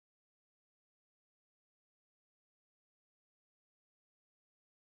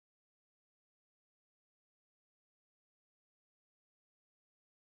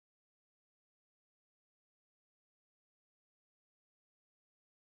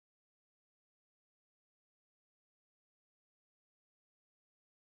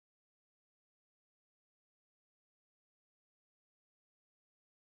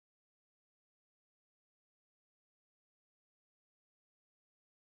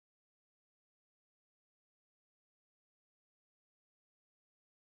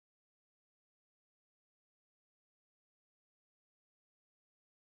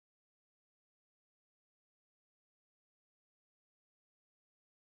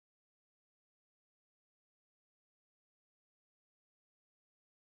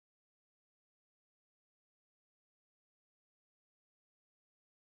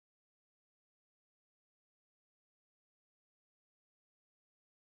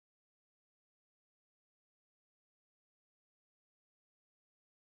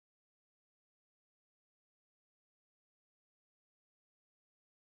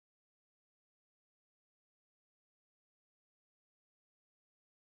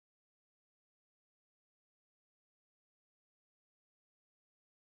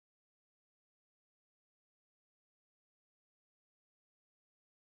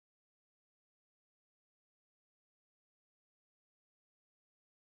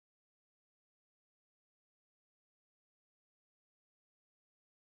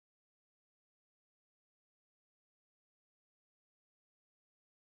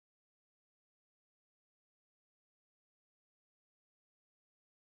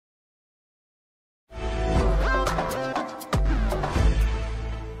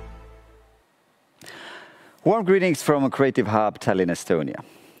Warm greetings from Creative Hub, Tallinn, Estonia.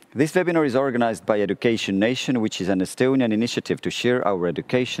 This webinar is organized by Education Nation, which is an Estonian initiative to share our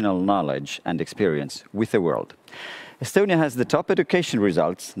educational knowledge and experience with the world. Estonia has the top education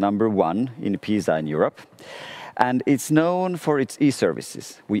results, #1 in PISA in Europe, and it's known for its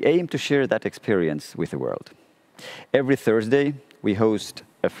e-services. We aim to share that experience with the world. Every Thursday, we host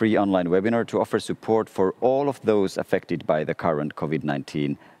a free online webinar to offer support for all of those affected by the current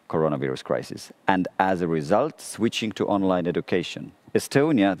COVID-19 coronavirus crisis, and as a result, switching to online education.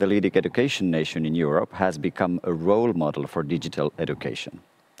 Estonia, the leading education nation in Europe, has become a role model for digital education.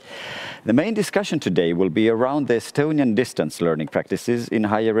 The main discussion today will be around the Estonian distance learning practices in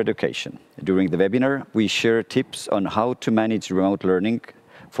higher education. During the webinar, we share tips on how to manage remote learning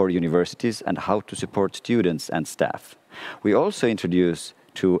for universities and how to support students and staff. We also introduce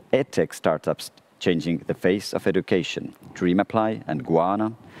two edtech startups changing the face of education, DreamApply and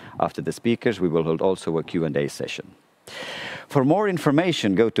Guana. After the speakers, we will hold also a Q&A session. For more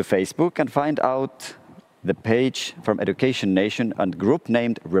information, go to Facebook and find out the page from Education Nation and group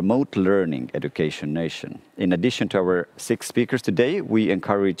named Remote Learning Education Nation. In addition to our 6 speakers today, we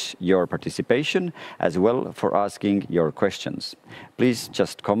encourage your participation as well for asking your questions. Please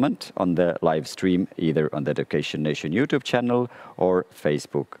just comment on the live stream either on the Education Nation YouTube channel or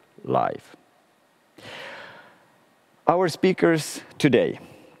Facebook Live. Our speakers today: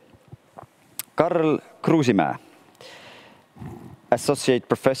 Karl Kruusamäe, Associate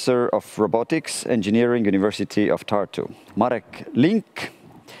Professor of Robotics, Engineering, University of Tartu. Marek Link,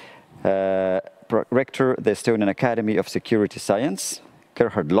 Rector, the Estonian Academy of Security Science.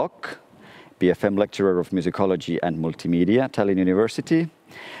 Gerhard Locke, BFM Lecturer of Musicology and Multimedia, Tallinn University.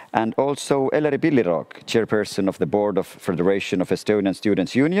 And also Elleri Pilliroog, Chairperson of the Board of Federation of Estonian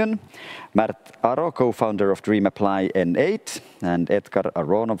Students' Union. Märt Aro, Co-founder of DreamApply N8. And Edgar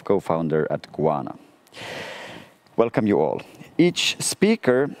Aronov, Co-founder at Guana. Welcome you all. Each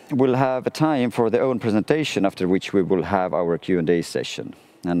speaker will have a time for their own presentation, after which we will have our Q&A session.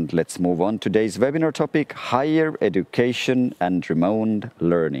 And let's move on to today's webinar topic: Higher Education and Remote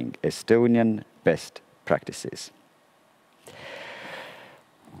Learning, Estonian Best Practices.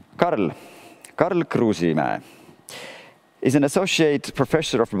 Karl Kruusamäe is an Associate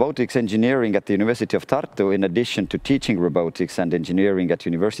Professor of Robotics Engineering at the University of Tartu, in addition to teaching robotics and engineering at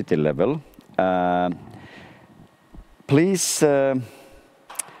university level. Please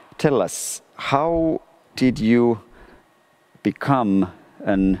tell us, how did you become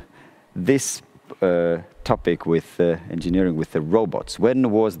this topic with engineering with the robots? When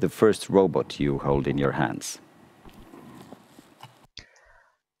was the first robot you hold in your hands?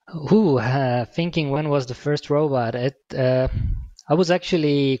 Thinking when was the first robot? I was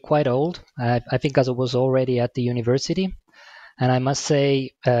actually quite old. I think I was already at the university. And I must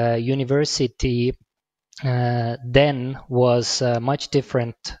say, university then was much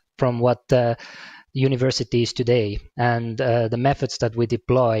different from what university is today. And the methods that we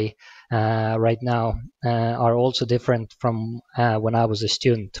deploy right now are also different from when I was a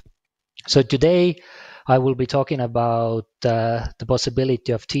student. So today I will be talking about the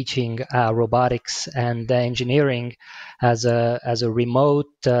possibility of teaching robotics and engineering as a remote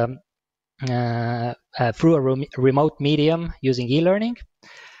through a remote medium using e-learning.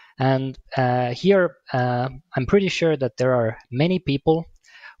 And here I'm pretty sure that there are many people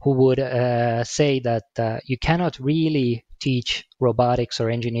who would say that you cannot really teach robotics or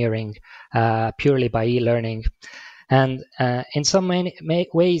engineering purely by e-learning. And in some many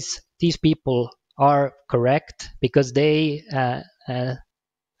ways, these people are correct, because they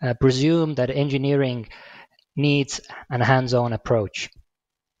presume that engineering needs a hands-on approach.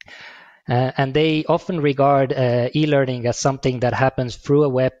 And they often regard e-learning as something that happens through a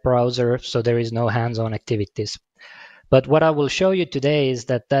web browser, so there is no hands-on activities. But what I will show you today is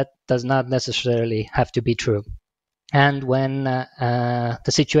that that does not necessarily have to be true. And when the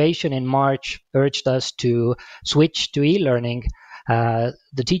situation in March urged us to switch to e-learning,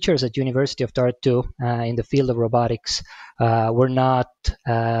 the teachers at University of Tartu in the field of robotics were not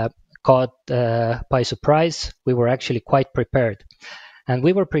caught by surprise. We were actually quite prepared. And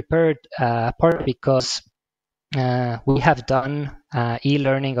we were prepared partly because we have done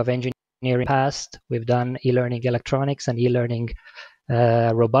e-learning of engineering in the past. We've done e-learning electronics and e-learning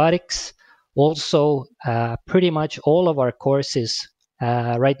robotics. Also, pretty much all of our courses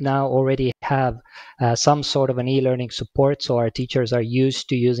right now already have some sort of an e-learning support, so our teachers are used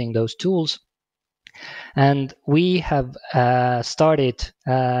to using those tools. And we have started,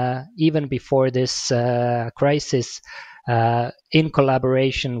 even before this crisis, in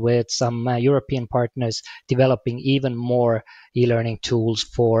collaboration with some European partners, developing even more e-learning tools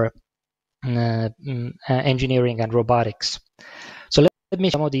for engineering and robotics. So let me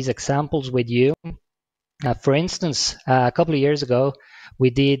share some of these examples with you. For instance, a couple of years ago, we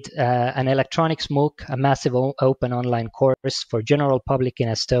did an electronics MOOC, a massive open online course for general public in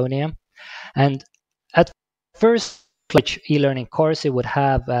Estonia. And at first, each e-learning course, it would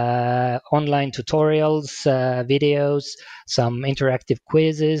have online tutorials, videos, some interactive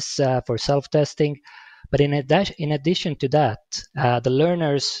quizzes for self-testing. But in addition to that, the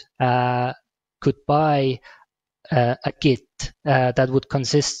learners could buy a kit that would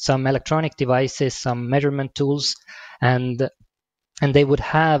consist some electronic devices, some measurement tools, and they would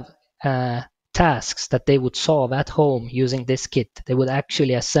have tasks that they would solve at home using this kit. They would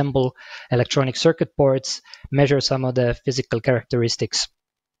actually assemble electronic circuit boards, measure some of the physical characteristics,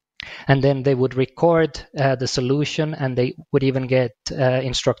 and then they would record the solution, and they would even get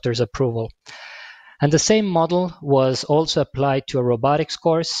instructor's approval. And the same model was also applied to a robotics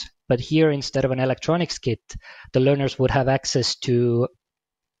course, but here instead of an electronics kit, the learners would have access to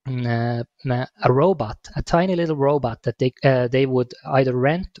a robot, a tiny little robot that they would either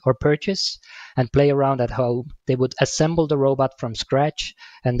rent or purchase and play around at home. They would assemble the robot from scratch,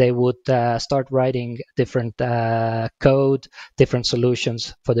 and they would start writing different code, different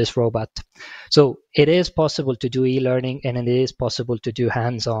solutions for this robot. So it is possible to do e-learning, and it is possible to do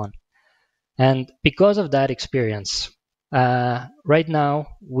hands-on. And because of that experience, right now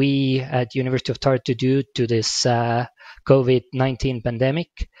we at University of Tartu, due to this COVID-19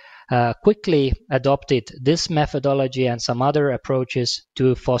 pandemic, quickly adopted this methodology and some other approaches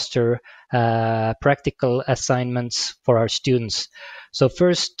to foster practical assignments for our students. So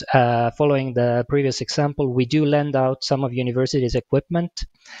first, following the previous example, we do lend out some of university's equipment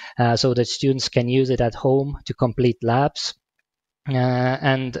so that students can use it at home to complete labs.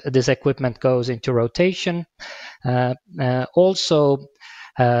 And this equipment goes into rotation. Also,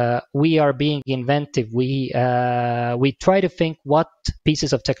 we are being inventive. We try to think what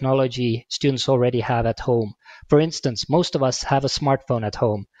pieces of technology students already have at home. For instance, most of us have a smartphone at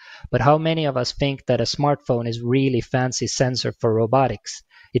home, but how many of us think that a smartphone is really fancy sensor for robotics?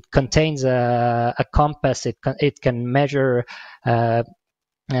 It contains a compass. It can measure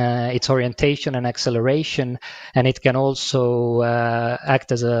its orientation and acceleration, and it can also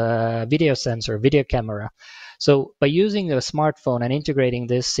act as a video sensor, video camera. So by using a smartphone and integrating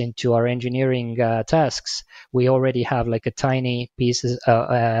this into our engineering tasks, we already have like a tiny piece of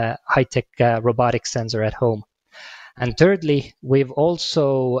high-tech robotic sensor at home. And thirdly, we've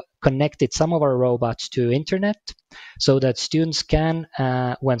also connected some of our robots to internet so that students can,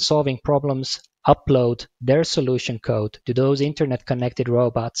 when solving problems, upload their solution code to those internet-connected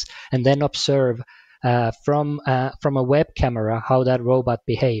robots and then observe from a web camera how that robot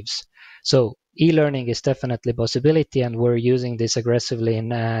behaves. So e-learning is definitely a possibility, and we're using this aggressively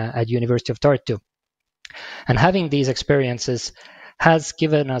at University of Tartu. And having these experiences has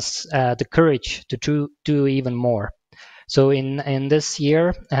given us the courage to do even more. So in this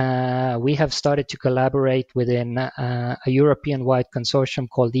year, we have started to collaborate within a European-wide consortium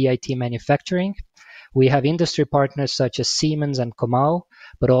called EIT Manufacturing. We have industry partners such as Siemens and Comau,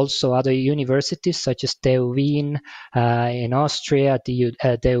 but also other universities such as TU Wien in Austria, TU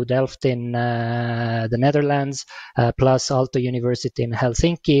Delft in the Netherlands, plus Aalto University in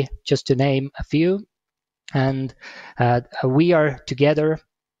Helsinki, just to name a few. And we are together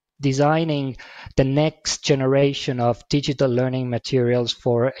designing the next generation of digital learning materials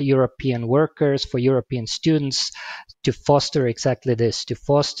for European workers, for European students, to foster exactly this, to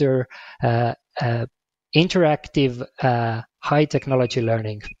foster interactive, high technology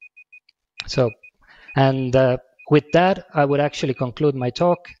learning. So, and with that, I would actually conclude my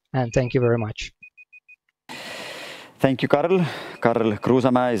talk, and thank you very much. Thank you, Karl. Karl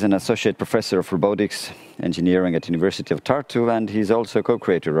Kruusamäe is an associate professor of robotics engineering at University of Tartu, and he's also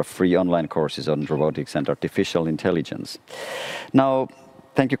co-creator of free online courses on robotics and artificial intelligence. Now,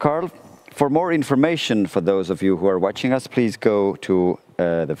 thank you, Karl. For more information for those of you who are watching us, please go to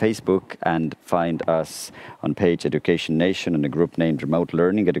the Facebook and find us on page Education Nation and a group named Remote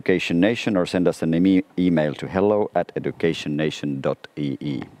Learning Education Nation, or send us an email to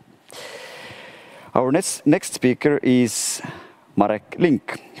hello@educationnation.ee. Our next speaker is Marek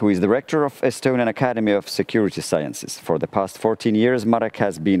Link, who is the rector of Estonian Academy of Security Sciences. For the past 14 years, Marek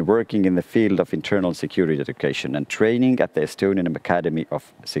has been working in the field of internal security education and training at the Estonian Academy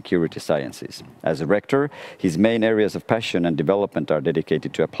of Security Sciences. As a rector, his main areas of passion and development are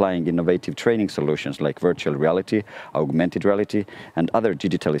dedicated to applying innovative training solutions like virtual reality, augmented reality, and other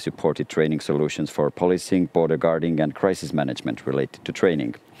digitally supported training solutions for policing, border guarding, and crisis management related to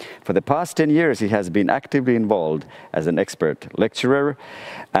training. For the past 10 years, he has been actively involved as an expert lecturer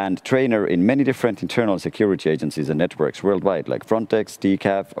and trainer in many different internal security agencies and networks worldwide, like Frontex,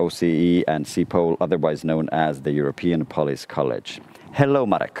 DCAF, OSCE, and CEPOL, otherwise known as the European Police College. Hello,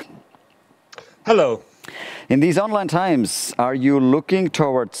 Marek. Hello. In these online times, are you looking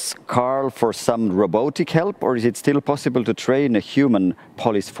towards Karl for some robotic help, or is it still possible to train a human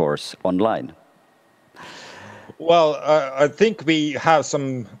police force online? Well, I think we have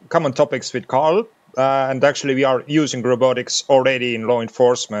some common topics with Karl, and actually we are using robotics already in law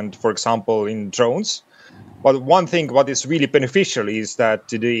enforcement, for example, in drones. But one thing what is really beneficial is that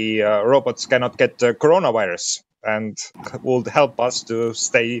the robots cannot get the coronavirus and will help us to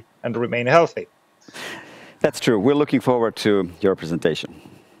stay and remain healthy. That's true. We're looking forward to your presentation.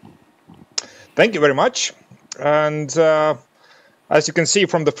 Thank you very much. And as you can see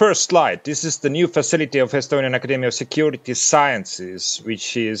from the first slide, this is the new facility of Estonian Academy of Security Sciences,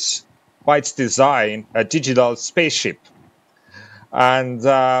 which is by its design a digital spaceship. And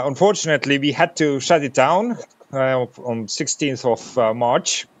unfortunately, we had to shut it down on 16th of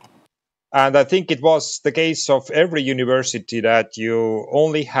March. And I think it was the case of every university that you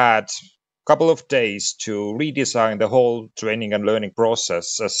only had couple of days to redesign the whole training and learning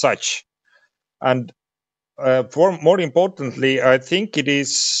process as such. And more importantly, I think it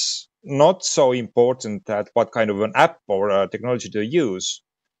is not so important that what kind of an app or technology to use.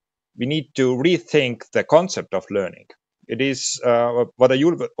 We need to rethink the concept of learning. It is what I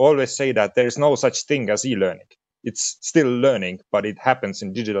always say, that there is no such thing as e-learning. It's still learning, but it happens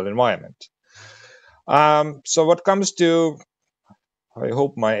in digital environment. So what comes to, I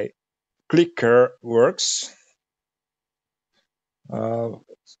hope my clicker works.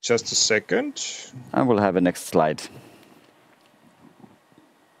 Just a second. I will have a next slide.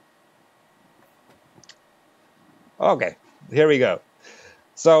 Okay, here we go.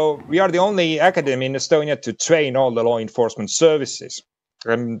 So we are the only academy in Estonia to train all the law enforcement services.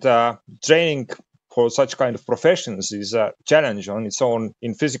 And training for such kind of professions is a challenge on its own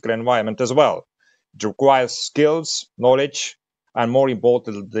in physical environment as well. It requires skills, knowledge, and more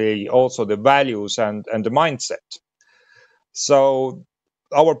importantly, also the values and the mindset. So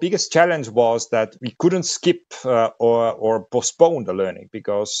our biggest challenge was that we couldn't skip or postpone the learning,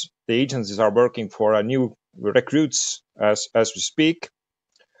 because the agencies are working for new recruits as we speak.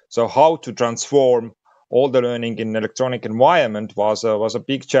 So how to transform all the learning in electronic environment was a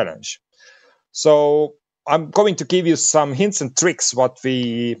big challenge. So I'm going to give you some hints and tricks what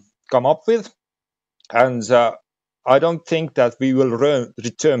we come up with. And I don't think that we will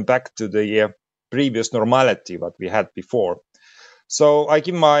return back to the previous normality what we had before. So I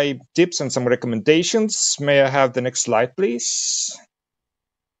give my tips and some recommendations. May I have the next slide, please?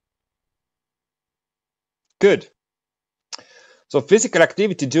 Good. So physical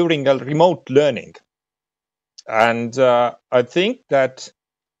activity during a remote learning. And I think that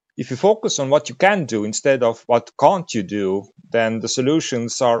if you focus on what you can do instead of what can't you do, then the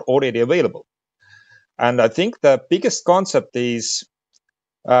solutions are already available. And I think the biggest concept is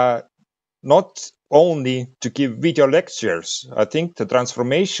not only to give video lectures. I think the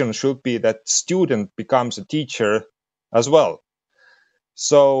transformation should be that student becomes a teacher as well.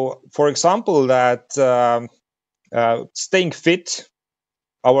 So, for example, that staying fit,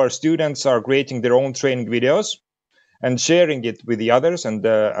 our students are creating their own training videos and sharing it with the others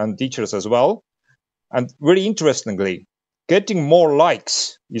and teachers as well. And very interestingly, getting more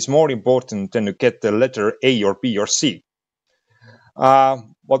likes is more important than to get the letter A or B or C.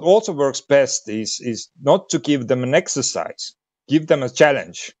 What also works best is not to give them an exercise, give them a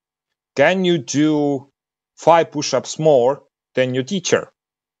challenge. Can you do 5 push-ups more than your teacher?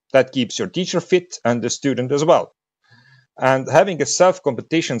 That keeps your teacher fit and the student as well. And having a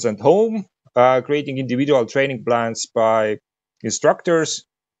self-competitions at home, creating individual training plans by instructors,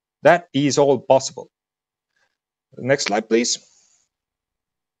 that is all possible. Next slide, please.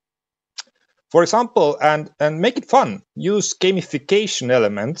 For example, and make it fun, use gamification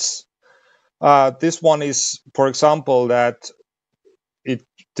elements. This one is, for example, that it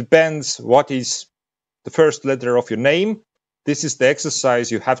depends what is the first letter of your name. This is the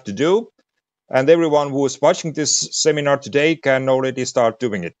exercise you have to do. And everyone who is watching this seminar today can already start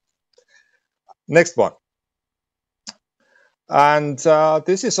doing it. Next one. And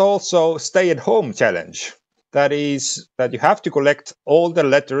this is also stay-at-home challenge. That is that you have to collect all the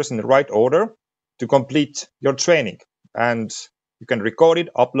letters in the right order to complete your training. And you can record it,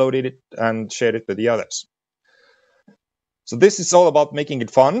 upload it, and share it with the others. So this is all about making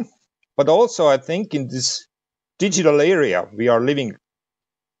it fun. But also, I think in this digital area we are living,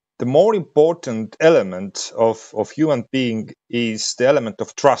 the more important element of human being is the element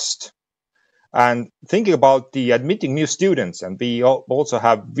of trust. And thinking about the admitting new students, and we also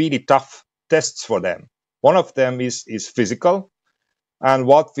have really tough tests for them. One of them is physical. And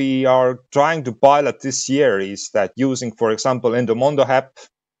what we are trying to pilot this year is that using, for example, Endomondo app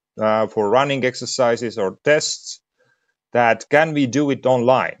for running exercises or tests, that can we do it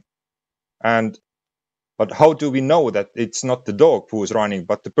online? But how do we know that it's not the dog who's running,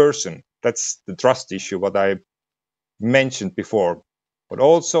 but the person? That's the trust issue, what I mentioned before. But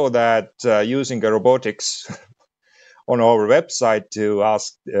also that using a robotics on our website to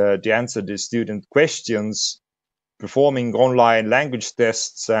ask to answer the student questions, performing online language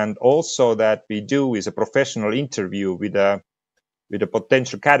tests, and also that we do is a professional interview with a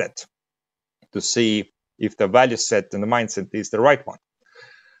potential cadet to see if the value set and the mindset is the right one.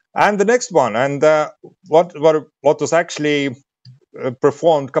 And the next one, and what was actually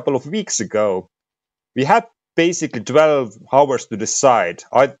performed a couple of weeks ago, we had basically 12 hours to decide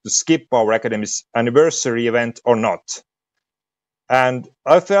either to skip our academic anniversary event or not. And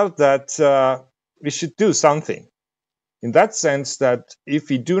I felt that we should do something in that sense, that if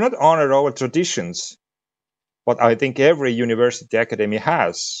we do not honor our traditions, what I think every university academy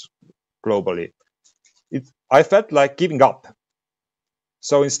has globally, I felt like giving up.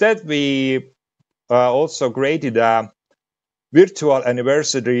 So instead, we also created a virtual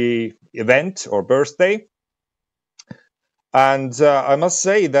anniversary event or birthday. And I must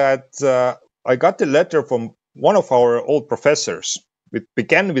say that I got a letter from one of our old professors. It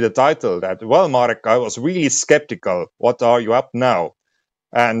began with the title that, well, Marek, I was really skeptical. What are you up now?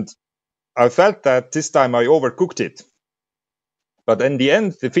 And I felt that this time I overcooked it. But in the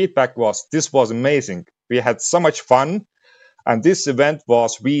end, the feedback was, this was amazing. We had so much fun. And this event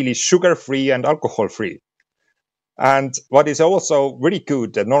was really sugar-free and alcohol-free. And what is also really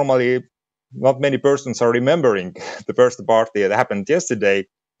good, that normally not many persons are remembering the birthday party that happened yesterday.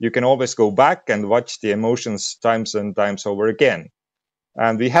 You can always go back and watch the emotions times and times over again.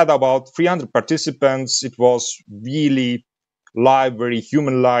 And we had about 300 participants. It was really live, very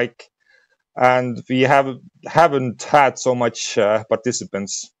human-like. And we haven't had so much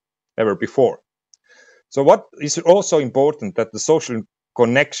participants ever before. So what is also important, that the social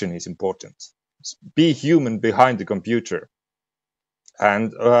connection is important. Be human behind the computer.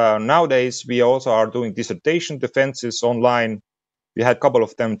 And nowadays, we also are doing dissertation defenses online. We had a couple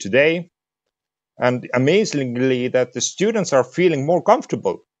of them today. And amazingly, that the students are feeling more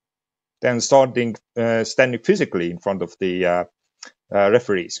comfortable than standing physically in front of the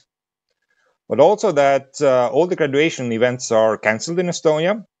referees. But also that all the graduation events are cancelled in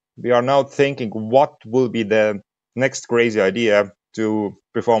Estonia. We are now thinking what will be the next crazy idea to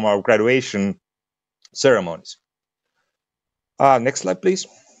perform our graduation ceremonies. Next slide, please.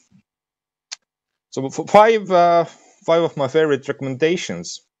 So for five of my favorite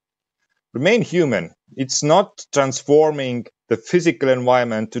recommendations. Remain human. It's not transforming the physical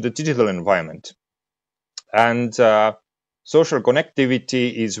environment to the digital environment. And social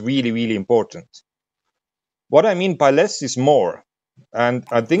connectivity is really, really important. What I mean by less is more. And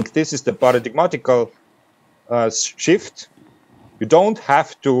I think this is the paradigmatical shift. You don't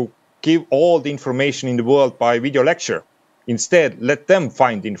have to give all the information in the world by video lecture. Instead, let them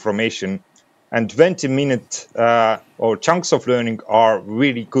find the information. And 20-minute or chunks of learning are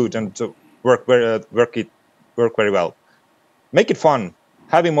really good and work very well. Make it fun.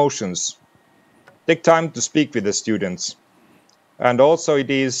 Have emotions. Take time to speak with the students. And also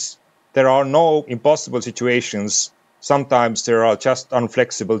there are no impossible situations. Sometimes there are just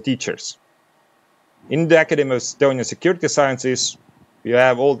unflexible teachers. In the Academy of Estonian Security Sciences, we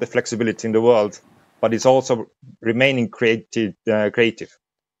have all the flexibility in the world, but it's also remaining creative.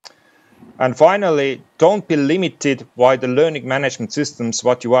 And finally, don't be limited by the learning management systems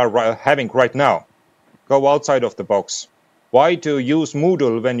what you are having right now. Go outside of the box. Why to use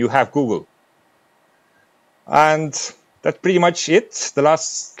Moodle when you have Google? And that's pretty much it. The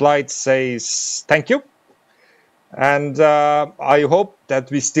last slide says thank you. And I hope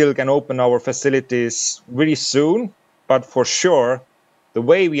that we still can open our facilities very soon. But for sure, the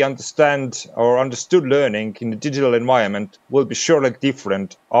way we understand or understood learning in the digital environment will be surely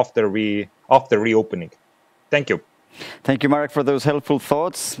different after reopening. Thank you. Thank you, Marek, for those helpful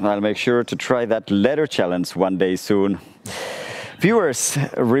thoughts. I'll make sure to try that letter challenge one day soon. Viewers,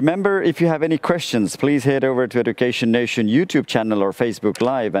 remember, if you have any questions, please head over to Education Nation YouTube channel or Facebook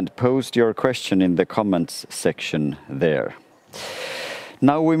Live and post your question in the comments section there.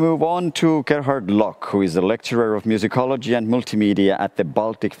 Now we move on to Gerhard Lock, who is a lecturer of musicology and multimedia at the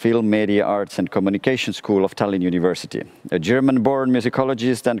Baltic Film, Media Arts and Communication School of Tallinn University. A German-born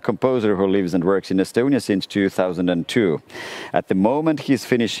musicologist and composer who lives and works in Estonia since 2002. At the moment he is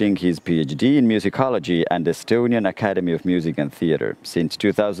finishing his PhD in musicology and Estonian Academy of Music and Theatre. Since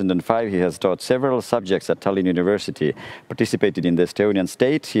 2005 he has taught several subjects at Tallinn University, participated in the Estonian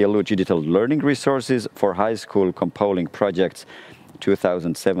State ELU digital learning resources for high school composing projects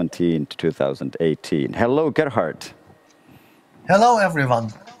 2017 to 2018. Hello, Gerhard. Hello,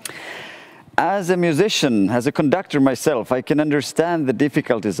 everyone. As a musician, as a conductor myself, I can understand the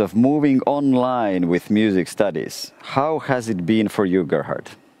difficulties of moving online with music studies. How has it been for you,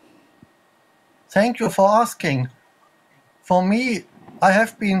 Gerhard? Thank you for asking. For me, I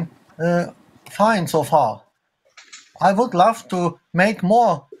have been fine so far. I would love to make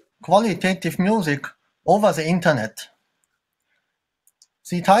more qualitative music over the internet.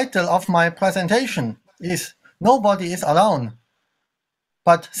 The title of my presentation is Nobody is Alone,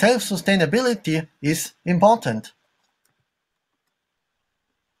 but self-sustainability is important.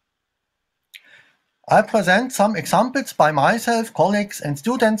 I present some examples by myself, colleagues and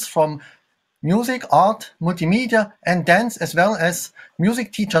students from music, art, multimedia and dance, as well as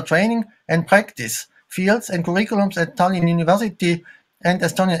music teacher training and practice fields and curriculums at Tallinn University and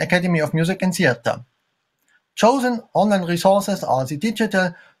Estonian Academy of Music and Theatre. Chosen online resources are the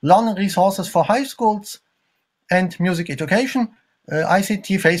digital learning resources for high schools and music education,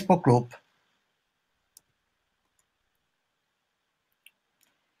 ICT Facebook group.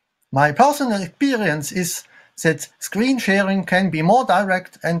 My personal experience is that screen sharing can be more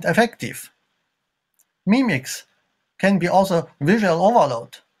direct and effective. Mimics can be also visual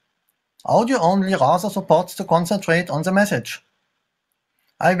overload. Audio only rather supports to concentrate on the message.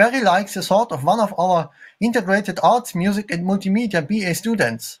 I very like the thought of one of our integrated arts, music and multimedia BA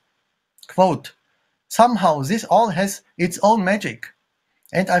students. Quote, somehow this all has its own magic,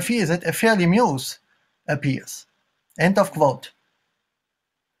 and I feel that a fairly muse appears. End of quote.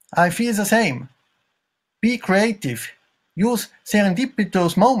 I feel the same. Be creative. Use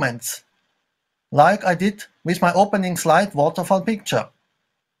serendipitous moments, like I did with my opening slide waterfall picture.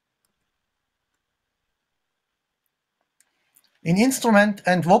 In instrument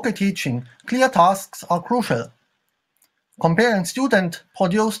and vocal teaching, clear tasks are crucial. Comparing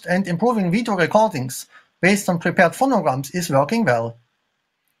student-produced and improving video recordings based on prepared phonograms is working well.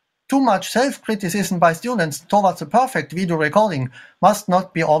 Too much self-criticism by students towards a perfect video recording must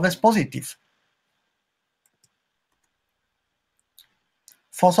not be always positive.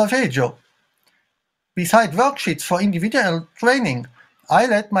 For solfeggio, beside worksheets for individual training, I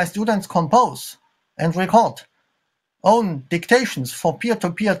let my students compose and record own dictations for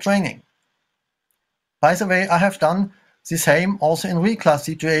peer-to-peer training. By the way, I have done the same also in real class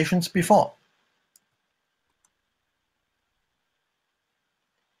situations before.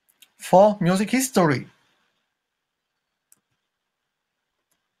 For music history,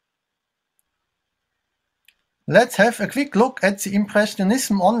 let's have a quick look at the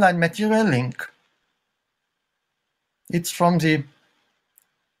Impressionism online material link. It's from the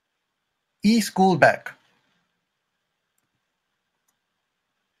e-school bag.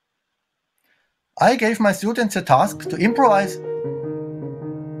 I gave my students a task to improvise.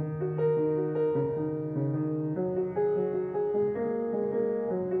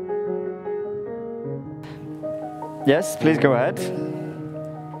 Yes, please go ahead.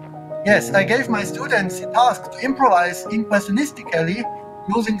 Yes, I gave my students the task to improvise impressionistically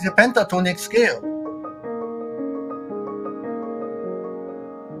using the pentatonic scale.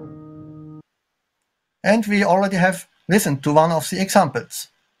 And we already have listened to one of the examples.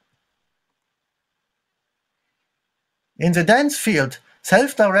 In the dance field,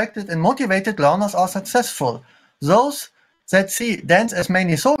 self-directed and motivated learners are successful. Those that see dance as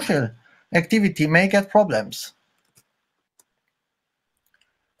mainly social activity may get problems.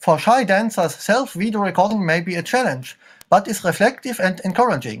 For shy dancers, self-video recording may be a challenge, but is reflective and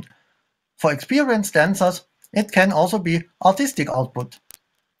encouraging. For experienced dancers, it can also be artistic output.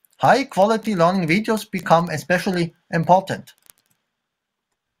 High-quality learning videos become especially important.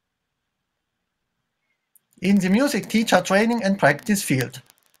 In the music teacher training and practice field,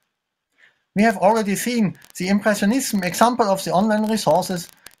 we have already seen the Impressionism example of the online resources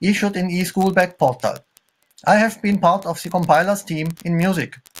issued in eSchool Bag portal. I have been part of the compilers team in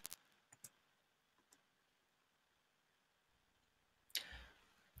music.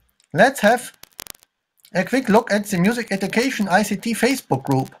 Let's have a quick look at the Music Education ICT Facebook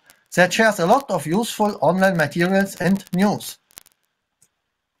group that shares a lot of useful online materials and news.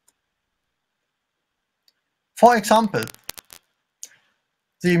 For example,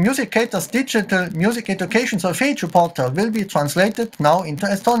 The Musicator's digital music education solfeggio portal will be translated now into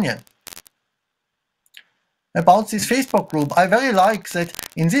Estonian. About this Facebook group, I very like that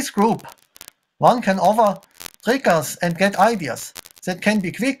in this group one can offer triggers and get ideas that can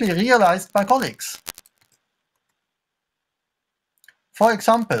be quickly realized by colleagues. For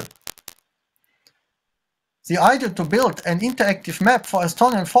example, the idea to build an interactive map for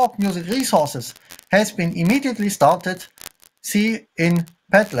Estonian folk music resources has been immediately started. See in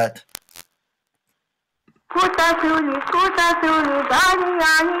Padlet.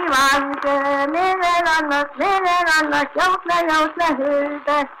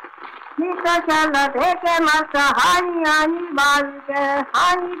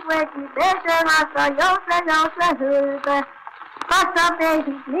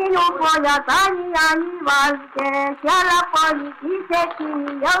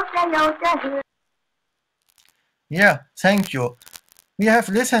 Yeah, thank you. We have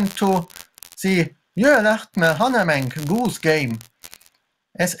listened to the Jõelähtme Hanemäng Goose Game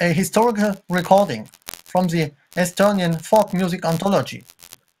as a historical recording from the Estonian folk music anthology.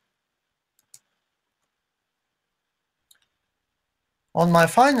 On my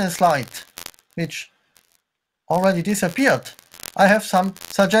final slide, which already disappeared, I have some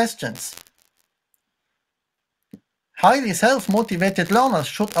suggestions. Highly self-motivated learners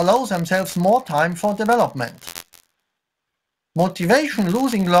should allow themselves more time for development.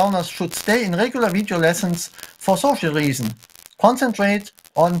 Motivation-losing learners should stay in regular video lessons for social reasons, concentrate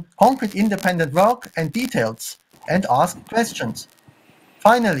on concrete independent work and details, and ask questions.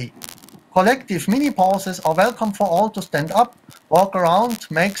 Finally, collective mini-pauses are welcome for all to stand up, walk around,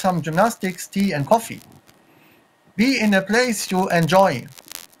 make some gymnastics, tea and coffee. Be in a place you enjoy.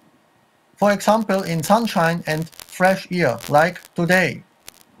 For example, in sunshine and fresh air, like today.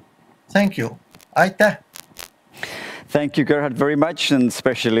 Thank you. Aitäh! Thank you, Gerhard, very much, and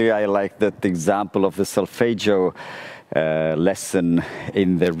especially I like that example of the solfeggio lesson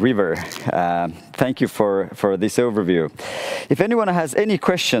in the river. Thank you for this overview. If anyone has any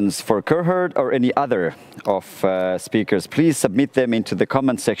questions for Gerhard or any other of speakers, please submit them into the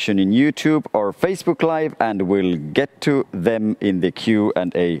comment section in YouTube or Facebook Live, and we'll get to them in the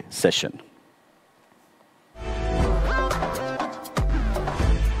Q&A session.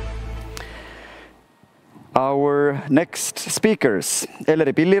 Our next speakers,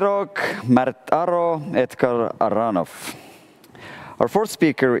 Elleri Pilliroog, Märt Aro, Edgar Aranov. Our fourth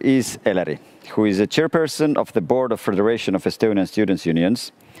speaker is Elleri, who is a chairperson of the board of Federation of Estonian Students'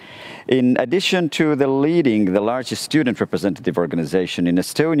 Unions. In addition to leading the largest student representative organization in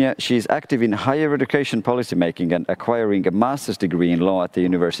Estonia, she is active in higher education policymaking and acquiring a master's degree in law at the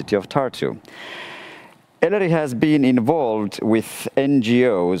University of Tartu. Elleri has been involved with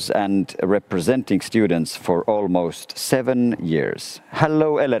NGOs and representing students for almost 7 years.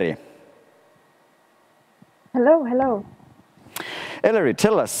 Hello, Elleri. Hello, hello. Elleri,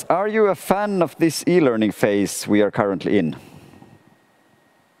 tell us, are you a fan of this e-learning phase we are currently in?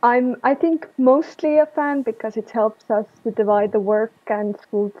 I think mostly a fan because it helps us to divide the work and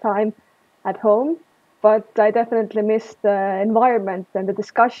school time at home. But I definitely miss the environment and the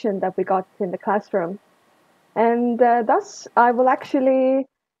discussion that we got in the classroom. And thus, I will actually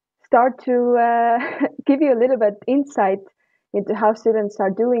start to give you a little bit insight into how students are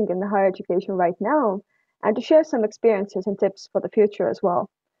doing in the higher education right now, and to share some experiences and tips for the future as well.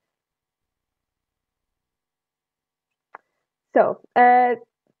 So,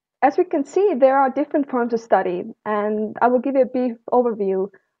 as we can see, there are different forms of study, and I will give you a brief overview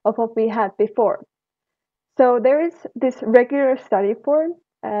of what we had before. So there is this regular study form,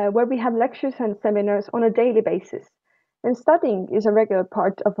 where we have lectures and seminars on a daily basis. And studying is a regular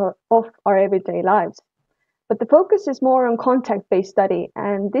part of our everyday lives. But the focus is more on contact-based study,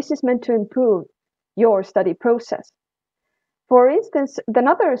 and this is meant to improve your study process. For instance,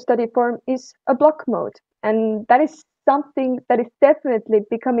 another study form is a block mode, and that is something that is definitely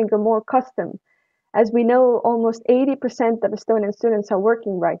becoming a more custom. As we know, almost 80% of Estonian students are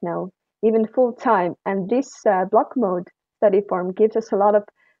working right now, even full-time, and this block mode study form gives us a lot of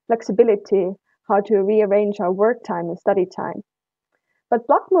flexibility how to rearrange our work time and study time. But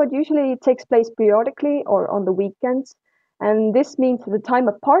block mode usually takes place periodically or on the weekends, and this means that the time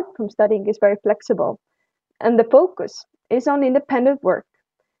apart from studying is very flexible. And the focus is on independent work,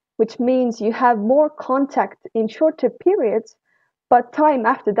 which means you have more contact in shorter periods, but time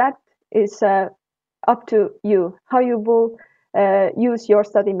after that is up to you, how you will use your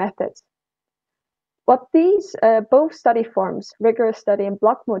study methods. What these both study forms, regular study and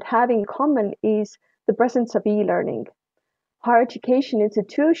block mode, have in common is the presence of e-learning. Higher education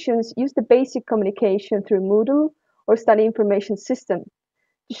institutions use the basic communication through Moodle or study information system.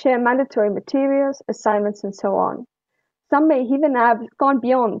 to share mandatory materials, assignments, and so on. Some may even have gone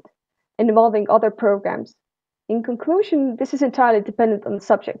beyond, involving other programs. In conclusion, this is entirely dependent on the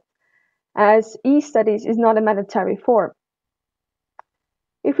subject, as e-studies is not a mandatory form.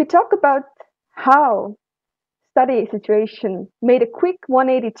 If we talk about how study situation made a quick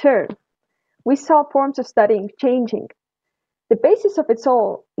 180 turn, we saw forms of studying changing. The basis of it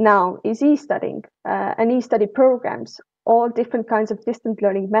all now is e-studying and e-study programs, all different kinds of distant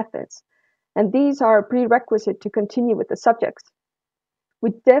learning methods. And these are a prerequisite to continue with the subjects.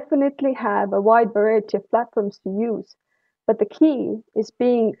 We definitely have a wide variety of platforms to use, but the key is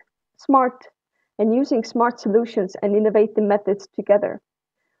being smart and using smart solutions and innovative methods together.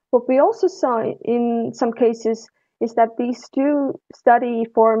 What we also saw in some cases is that these two study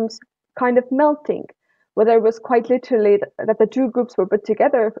forms kind of melting, whether it was quite literally that the two groups were put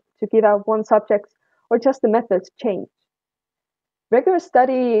together to give out one subject, or just the methods changed. Regular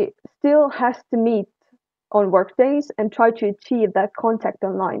study still has to meet on work days and try to achieve that contact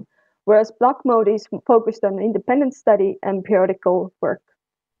online, whereas block mode is focused on independent study and periodical work.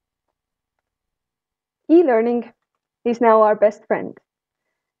 E-learning is now our best friend.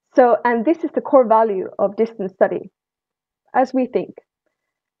 And this is the core value of distance study, as we think.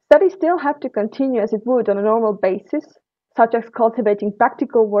 Studies still have to continue as it would on a normal basis, such as cultivating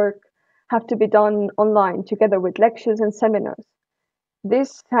practical work have to be done online together with lectures and seminars.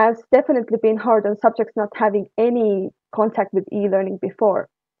 This has definitely been hard on subjects not having any contact with e-learning before.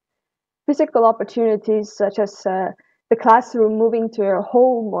 Physical opportunities such as the classroom moving to your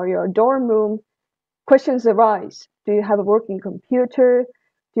home or your dorm room, questions arise. Do you have a working computer?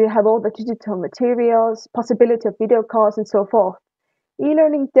 Do you have all the digital materials, possibility of video calls, and so forth?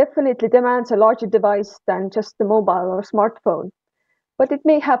 E-learning definitely demands a larger device than just the mobile or smartphone, but it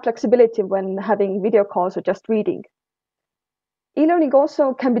may have flexibility when having video calls or just reading. E-learning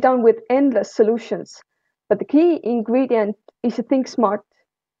also can be done with endless solutions, but the key ingredient is to think smart.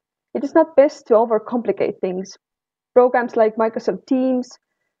 It is not best to overcomplicate things. Programs like Microsoft Teams,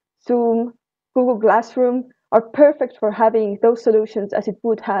 Zoom, Google Classroom are perfect for having those solutions as it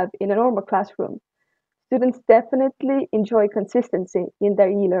would have in a normal classroom. Students definitely enjoy consistency in their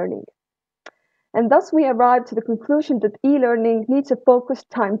e-learning. And thus we arrive to the conclusion that e-learning needs a focused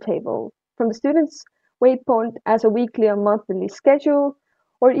timetable from the students' waypoint as a weekly or monthly schedule,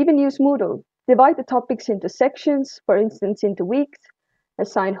 or even use Moodle. Divide the topics into sections, for instance, into weeks,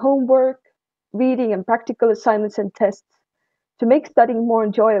 assign homework, reading and practical assignments and tests to make studying more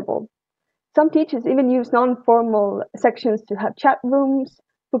enjoyable. Some teachers even use non-formal sections to have chat rooms,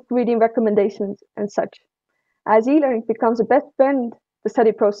 book reading recommendations, and such. As e-learning becomes a best friend, the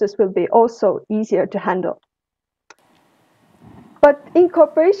study process will be also easier to handle. But in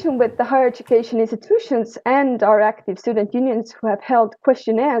cooperation with the higher education institutions and our active student unions who have held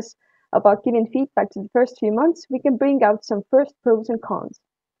questionnaires about giving feedback to the first few months, we can bring out some first pros and cons.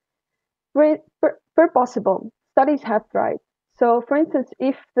 Where possible, studies have thrived. So, for instance,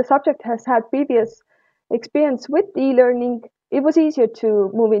 if the subject has had previous experience with e-learning, it was easier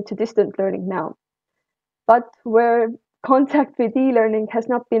to move into distant learning now. But where contact with e-learning has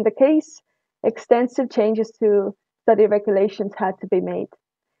not been the case, extensive changes to study regulations had to be made.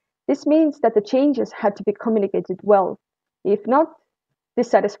 This means that the changes had to be communicated well. If not,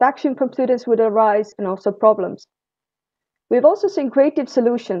 dissatisfaction from students would arise and also problems. We've also seen creative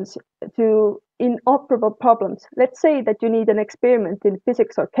solutions to inoperable problems. Let's say that you need an experiment in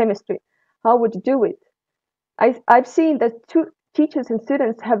physics or chemistry. How would you do it? I've seen that teachers and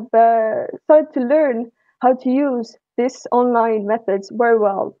students have started to learn how to use these online methods very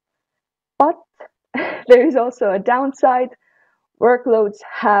well. But there is also a downside. Workloads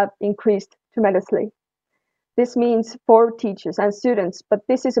have increased tremendously. This means for teachers and students, but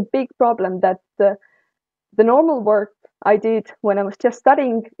this is a big problem that the normal work I did when I was just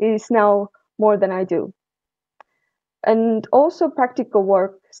studying is now more than I do. And also practical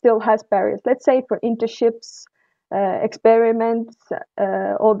work still has barriers. Let's say for internships, experiments,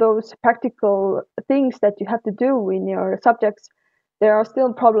 all those practical things that you have to do in your subjects, there are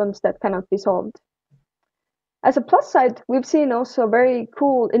still problems that cannot be solved. As a plus side, we've seen also very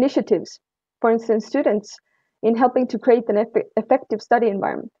cool initiatives. For instance, students in helping to create an effective study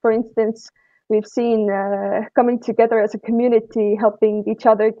environment. For instance, we've seen coming together as a community, helping each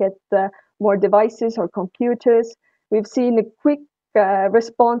other get more devices or computers. We've seen a quick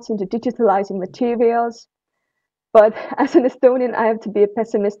response into digitalizing materials. But as an Estonian, I have to be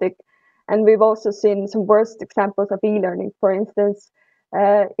pessimistic. And we've also seen some worst examples of e-learning. For instance,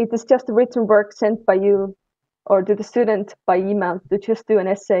 it is just a written work sent by you or to the student by email to just do an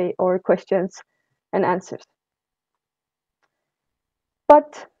essay or questions and answers.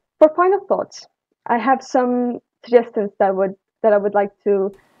 But for final thoughts, I have some suggestions that I would like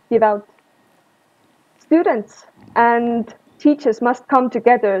to give out. Students and teachers must come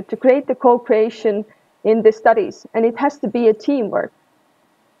together to create the co-creation in the studies, and it has to be a teamwork.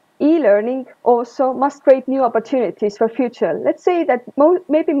 E-learning also must create new opportunities for future. Let's say that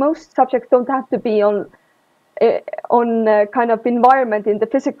maybe most subjects don't have to be on kind of environment in the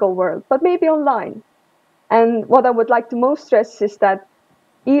physical world, but maybe online. And what I would like to most stress is that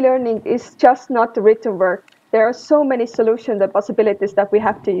e-learning is just not the written work. There are so many solutions and possibilities that we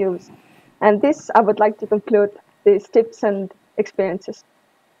have to use. And this, I would like to conclude these tips and experiences.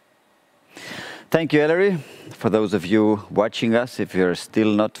 Thank you, Ellery. For those of you watching us, if you're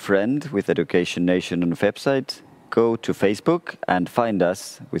still not friend with Education Nation on the website, go to Facebook and find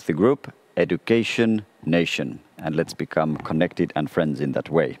us with the group Education Nation. And let's become connected and friends in that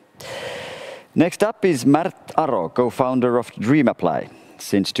way. Next up is Märt Aro, co-founder of DreamApply.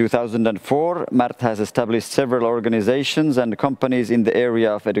 Since 2004, Märt has established several organizations and companies in the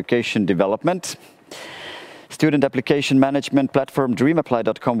area of education development. Student application management platform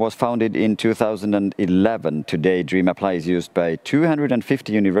DreamApply.com was founded in 2011. Today, DreamApply is used by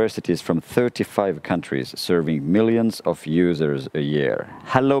 250 universities from 35 countries, serving millions of users a year.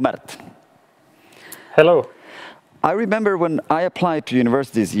 Hello, Märt. Hello. I remember when I applied to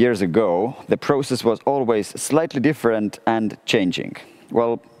universities years ago, the process was always slightly different and changing.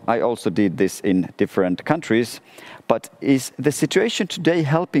 Well, I also did this in different countries, but is the situation today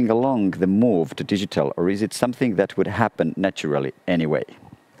helping along the move to digital, or is it something that would happen naturally anyway?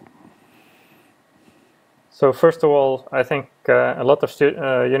 So first of all, I think a lot of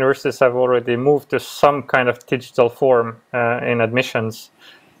universities have already moved to some kind of digital form in admissions,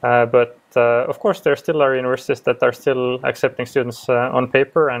 but of course there still are universities that are still accepting students on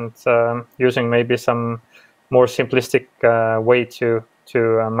paper and using maybe some more simplistic way to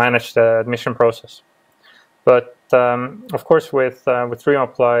manage the admission process. But of course, with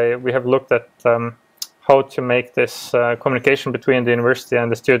DreamApply, we have looked at how to make this communication between the university and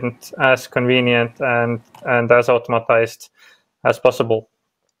the student as convenient and as automatized as possible.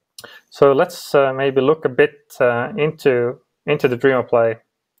 So let's maybe look a bit into the DreamApply.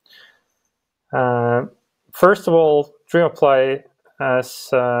 First of all, DreamApply, as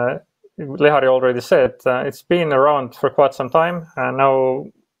Lehari already said, it's been around for quite some time. Now,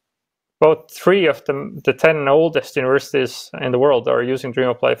 about 3 of the 10 oldest universities in the world are using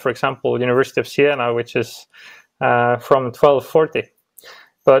DreamApply. For example, University of Siena, which is from 1240.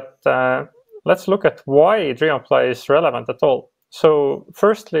 But let's look at why DreamApply is relevant at all. So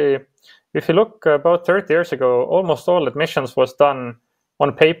firstly, if you look about 30 years ago, almost all admissions was done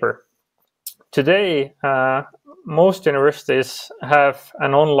on paper. Today, most universities have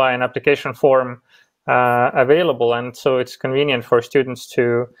an online application form available, and so it's convenient for students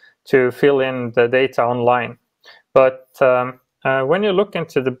to fill in the data online. But when you look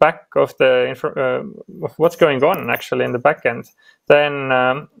into the back of of what's going on actually in the back end, then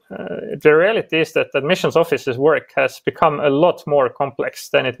the reality is that admissions offices' work has become a lot more complex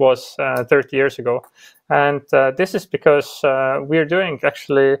than it was 30 years ago. And this is because we're doing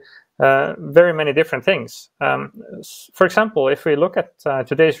actually very many different things. For example, if we look at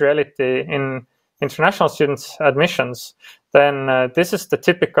today's reality in international students' admissions, then this is the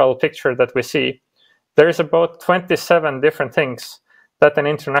typical picture that we see. There is about 27 different things that an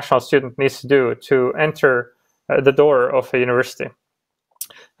international student needs to do to enter the door of a university.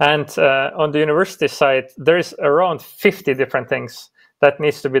 And on the university side, there is around 50 different things that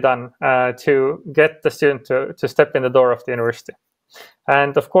needs to be done to get the student to step in the door of the university.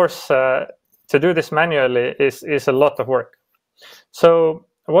 And of course, to do this manually is a lot of work. So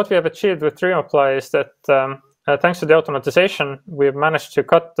what we have achieved with DreamApply is that thanks to the automatization, we've managed to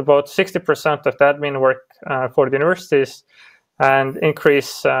cut about 60% of the admin work for the universities and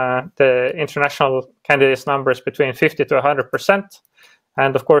increase the international candidates numbers between 50 to 100%.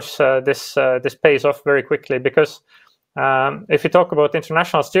 And of course, this pays off very quickly because if you talk about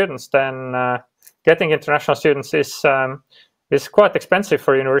international students, then getting international students is quite expensive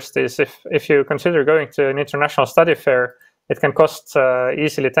for universities. If you consider going to an international study fair, it can cost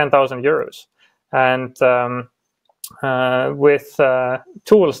easily 10,000 euros. And with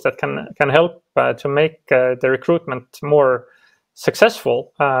tools that can help to make the recruitment more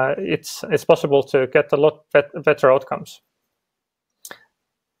successful, it's possible to get a lot better outcomes.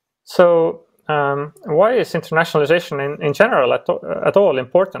 So why is internationalization in general at all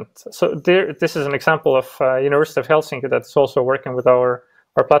important? So this is an example of University of Helsinki that's also working with our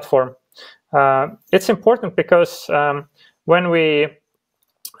platform. It's important because when we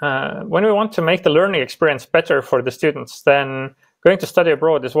want to make the learning experience better for the students, then going to study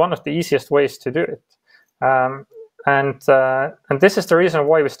abroad is one of the easiest ways to do it. And this is the reason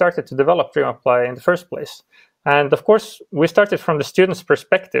why we started to develop DreamApply in the first place. And of course, we started from the student's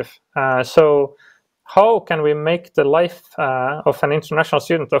perspective. So how can we make the life of an international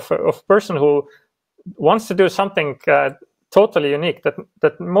student, of a person who wants to do something totally unique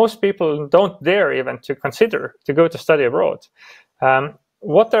that most people don't dare even to consider to go to study abroad?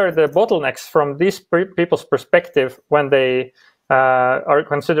 What are the bottlenecks from these people's perspective when they are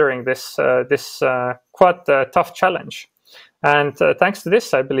considering this quite tough challenge? And thanks to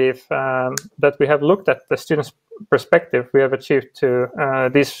this, I believe that we have looked at the students' perspective, we have achieved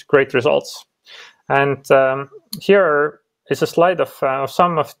these great results. And here is a slide of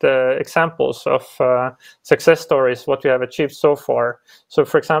some of the examples of success stories, what we have achieved so far. So,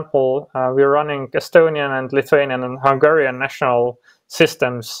 for example, we're running Estonian and Lithuanian and Hungarian national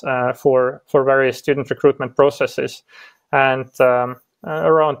systems for various student recruitment processes. And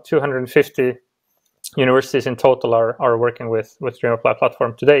around 250 universities in total are working with DreamApply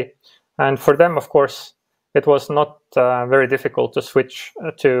platform today. And for them, of course, it was not very difficult to switch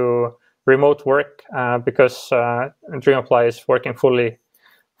to remote work because DreamApply is working fully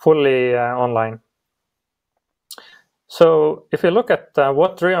online. So if you look at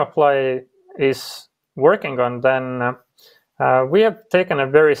what DreamApply is working on, then we have taken a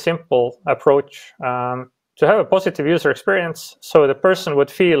very simple approach to have a positive user experience, so the person would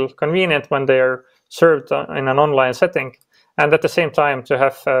feel convenient when they are served in an online setting, and at the same time to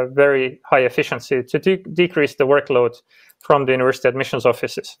have a very high efficiency to decrease the workload from the university admissions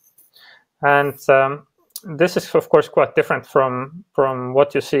offices. And this is, of course, quite different from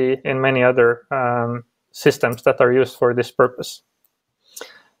what you see in many other systems that are used for this purpose.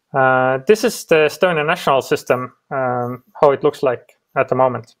 This is the Estonian national system, how it looks like at the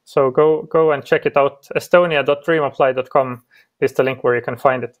moment. So go and check it out. Estonia.dreamapply.com is the link where you can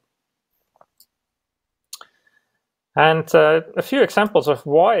find it. And a few examples of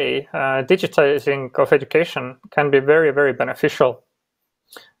why digitizing of education can be very, very beneficial.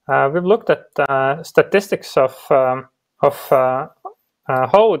 We've looked at statistics of how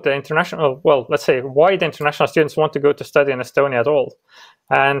the international, well, let's say why the international students want to go to study in Estonia at all.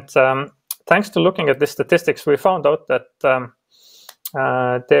 And thanks to looking at the statistics, we found out that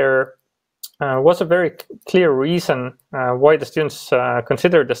there was a very clear reason why the students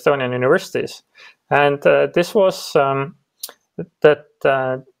considered Estonian universities. And this was that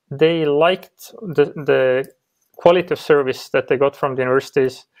they liked the quality of service that they got from the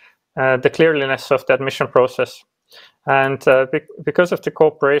universities, the cleanliness of the admission process. And because of the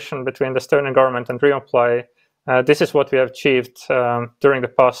cooperation between the Estonian government and DreamApply, this is what we have achieved during the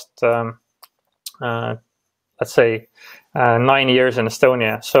past, let's say, 9 years in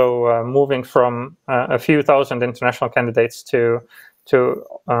Estonia. So moving from a few thousand international candidates to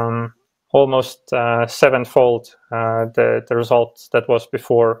almost sevenfold the result that was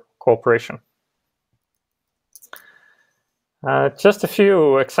before cooperation. Just a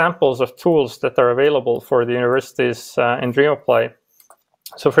few examples of tools that are available for the universities in DreamApply.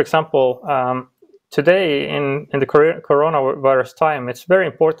 So, for example, today in the coronavirus time, it's very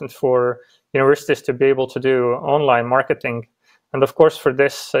important for universities to be able to do online marketing. And of course, for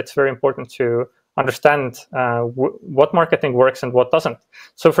this, it's very important to understand what marketing works and what doesn't.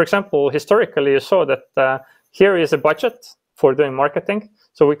 So, for example, historically, you saw that here is a budget for doing marketing.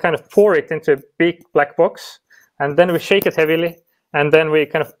 So we kind of pour it into a big black box, and then we shake it heavily, and then we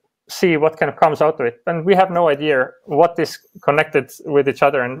kind of see what kind of comes out of it. And we have no idea what is connected with each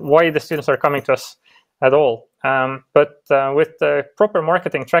other and why the students are coming to us at all. But with the proper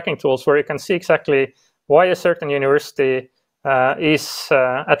marketing tracking tools, where you can see exactly why a certain university is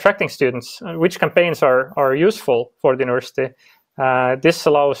attracting students, which campaigns are useful for the university, this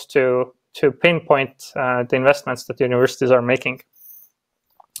allows to pinpoint the investments that the universities are making.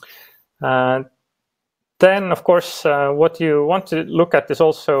 Then, of course, what you want to look at is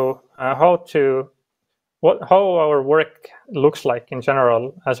also how our work looks like in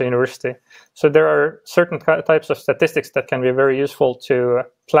general as a university. So there are certain types of statistics that can be very useful to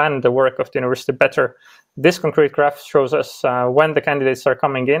plan the work of the university better. This concrete graph shows us when the candidates are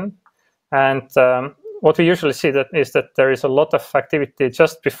coming in, and what we usually see is that there is a lot of activity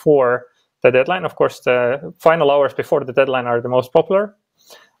just before the deadline. Of course, the final hours before the deadline are the most popular.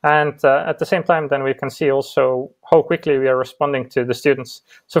 And at the same time, then we can see also how quickly we are responding to the students.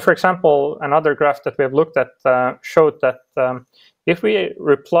 So, for example, another graph that we have looked at showed that if we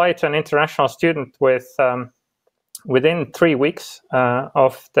reply to an international student within 3 weeks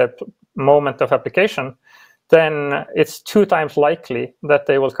of the moment of application, then it's 2 times likely that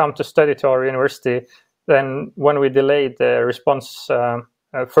they will come to study to our university then when we delay the response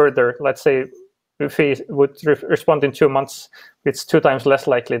further, let's say if he would respond in 2 months, it's 2 times less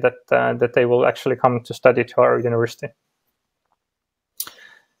likely that they will actually come to study to our university.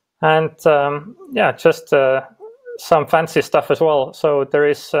 And yeah, just some fancy stuff as well. So there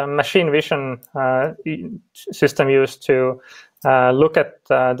is a machine vision system used to look at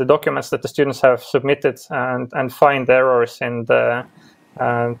the documents that the students have submitted and find errors in the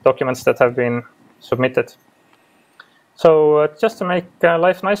documents that have been submitted. So just to make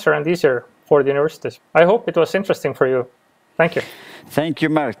life nicer and easier for the universities. I hope it was interesting for you. Thank you. Thank you,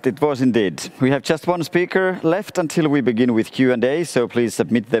 Mark. It was indeed. We have just one speaker left until we begin with Q&A, so please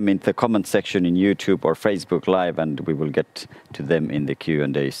submit them in the comment section in YouTube or Facebook Live, and we will get to them in the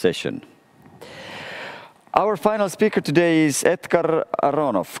Q&A session. Our final speaker today is Edgar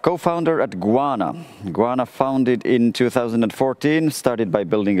Aronov, co-founder at Guana. Guana, founded in 2014, started by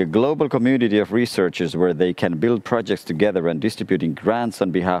building a global community of researchers where they can build projects together and distributing grants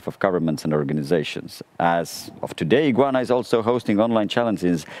on behalf of governments and organizations. As of today, Guana is also hosting online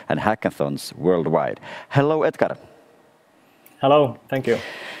challenges and hackathons worldwide. Hello, Edgar. Hello, thank you.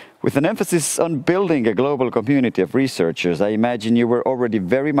 With an emphasis on building a global community of researchers, I imagine you were already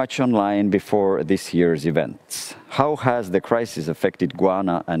very much online before this year's events. How has the crisis affected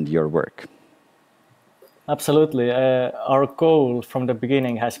Guana and your work? Absolutely. Our goal from the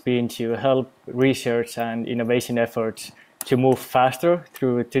beginning has been to help research and innovation efforts to move faster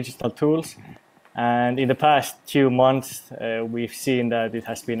through digital tools. And in the past 2 months, we've seen that it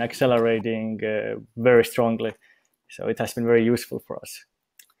has been accelerating very strongly. So it has been very useful for us.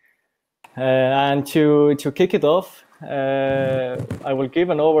 And to kick it off, I will give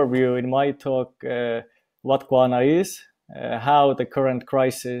an overview in my talk what Guana is, how the current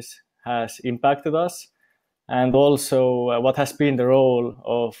crisis has impacted us, and also what has been the role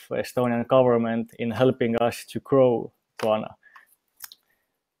of Estonian government in helping us to grow Guana.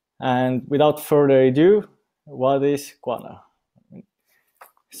 And without further ado, what is Guana?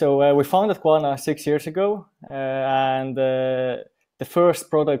 So we founded Guana 6 years ago, and the first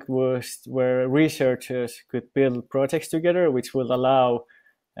product was where researchers could build projects together, which will allow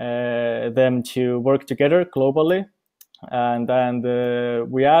them to work together globally. And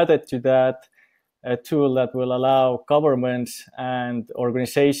we added to that a tool that will allow governments and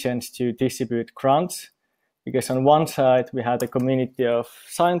organizations to distribute grants. Because on one side, we had a community of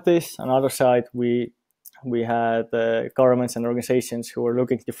scientists, on the other side, we had governments and organizations who were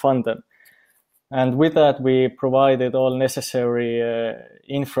looking to fund them. And with that, we provided all necessary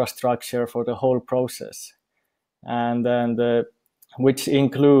infrastructure for the whole process, and which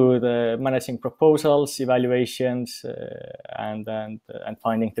include managing proposals, evaluations, and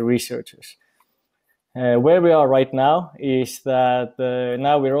finding the researchers. Where we are right now is that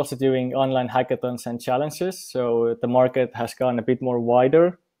now we're also doing online hackathons and challenges. So the market has gone a bit more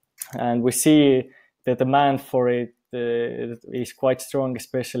wider, and we see the demand for it is quite strong,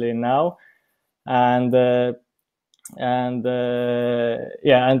 especially now. And one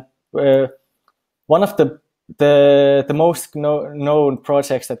of the most known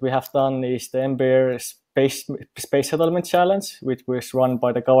projects that we have done is the MBR Space Settlement Challenge, which was run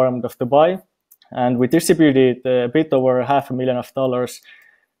by the government of Dubai, and we distributed a bit over $500,000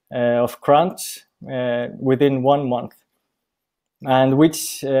 of grants within 1 month. And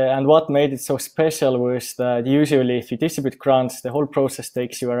what made it so special was that usually if you distribute grants, the whole process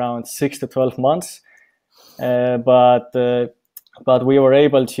takes you around 6 to 12 months. But we were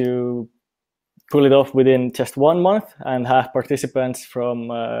able to pull it off within just 1 month and have participants from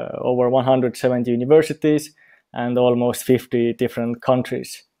over 170 universities and almost 50 different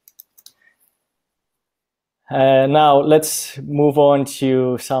countries. Now let's move on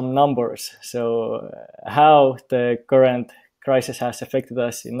to some numbers. So how the current crisis has affected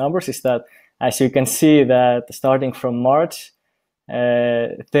us in numbers is that, as you can see, that starting from March,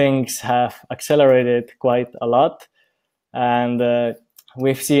 things have accelerated quite a lot, and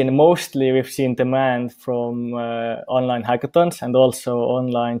we've seen demand from online hackathons and also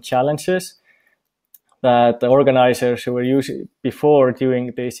online challenges that the organizers who were using before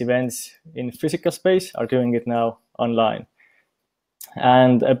doing these events in physical space are doing it now online.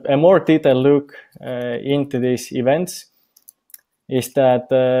 And a more detailed look into these events is that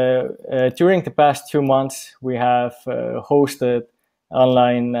during the past 2 months, we have hosted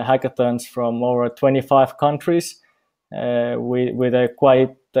online hackathons from over 25 countries with a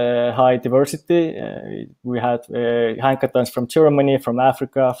quite high diversity. We had hackathons from Germany, from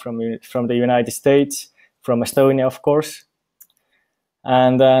Africa, from the United States, from Estonia, of course.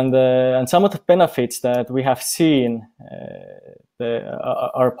 And some of the benefits that we have seen,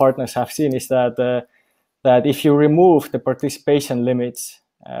 our partners have seen, is that that if you remove the participation limits,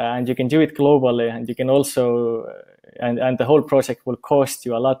 and you can do it globally, and you can also, and the whole project will cost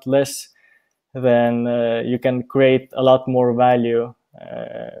you a lot less, then you can create a lot more value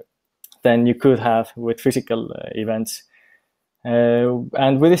than you could have with physical events.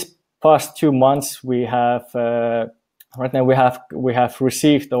 And with this past 2 months, we have right now we have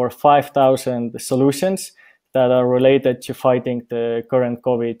received over 5,000 solutions that are related to fighting the current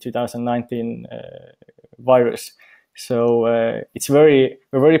COVID-2019 virus. So we're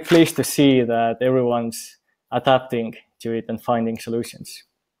very pleased to see that everyone's adapting to it and finding solutions.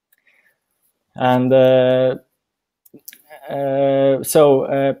 And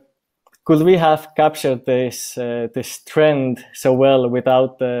could we have captured this trend so well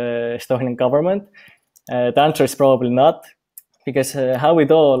without the Estonian government? The answer is probably not, because how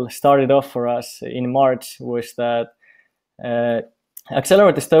it all started off for us in March was that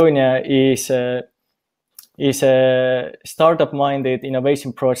Accelerate Estonia is a startup-minded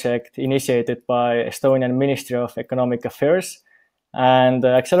innovation project initiated by Estonian Ministry of Economic Affairs, and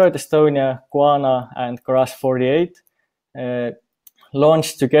Accelerate Estonia, Guana, and Garage 48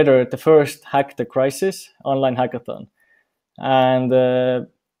 launched together the first Hack the Crisis online hackathon. And the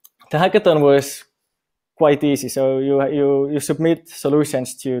hackathon was quite easy. So you submit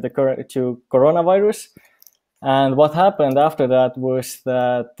solutions to coronavirus, and what happened after that was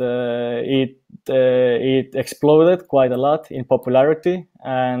that it exploded quite a lot in popularity,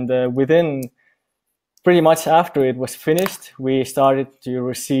 and within pretty much after it was finished, we started to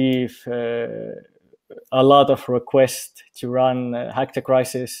receive a lot of requests to run Hack the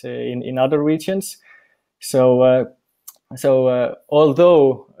Crisis in other regions. So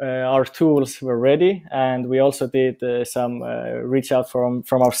although our tools were ready, and we also did some reach out from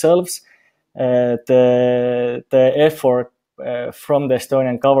ourselves, the effort from the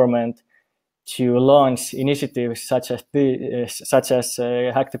Estonian government to launch initiatives such as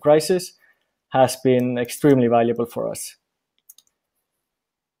Hack the Crisis has been extremely valuable for us.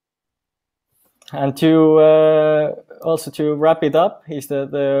 And also to wrap it up, is that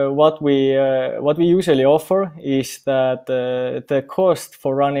what we usually offer is that the cost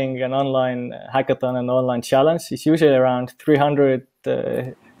for running an online hackathon and online challenge is usually around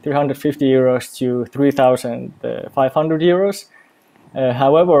 350 euros to 3,500 euros.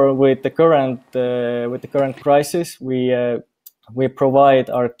 However, with the current crisis, we provide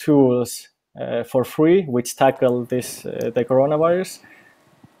our tools for free, which tackle the coronavirus.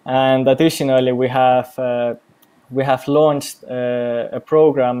 And additionally, we have launched a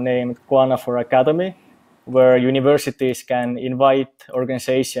program named Guana for Academy, where universities can invite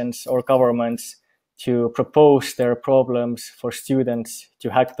organizations or governments to propose their problems for students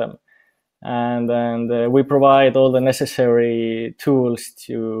to hack them. And we provide all the necessary tools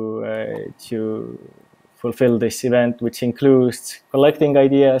to fulfill this event, which includes collecting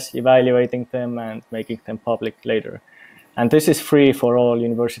ideas, evaluating them, and making them public later. And this is free for all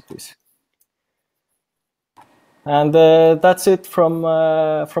universities. And that's it from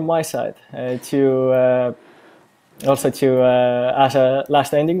my side. As a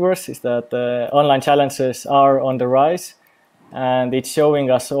last ending verse, is that online challenges are on the rise, and it's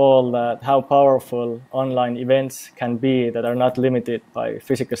showing us all that how powerful online events can be that are not limited by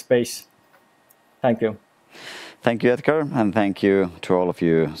physical space. Thank you. Thank you, Edgar, and thank you to all of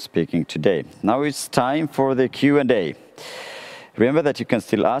you speaking today. Now it's time for the Q&A. Remember that you can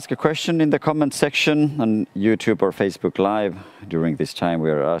still ask a question in the comment section on YouTube or Facebook Live. During this time, we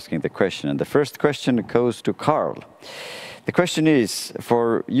are asking the question. And the first question goes to Karl. The question is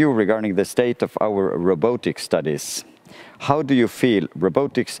for you regarding the state of our robotics studies. How do you feel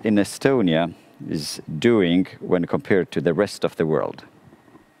robotics in Estonia is doing when compared to the rest of the world?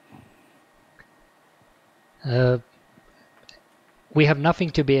 We have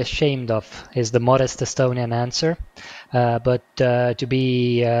nothing to be ashamed of, is the modest Estonian answer. But to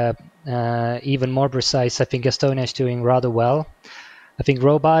be even more precise, I think Estonia is doing rather well. I think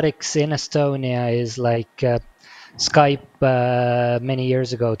robotics in Estonia is like Skype many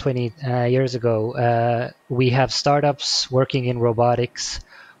years ago, 20 years ago. We have startups working in robotics.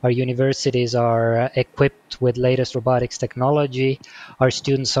 Our universities are equipped with latest robotics technology. Our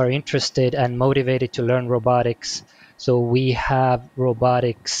students are interested and motivated to learn robotics. So we have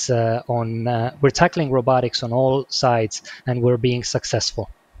robotics we're tackling robotics on all sides, and we're being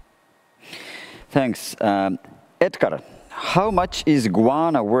successful. Thanks. Edgar, how much is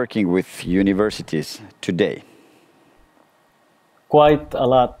Guana working with universities today? Quite a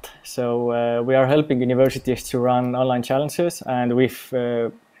lot. So we are helping universities to run online challenges, and we've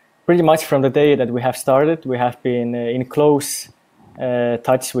pretty much from the day that we have started, we have been in close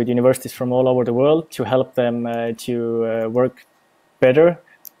touch with universities from all over the world to help them to work better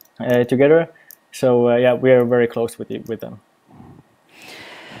together. So yeah, we are very close with them.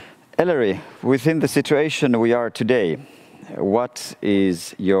 Ellery, within the situation we are today, what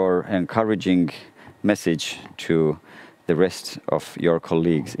is your encouraging message to the rest of your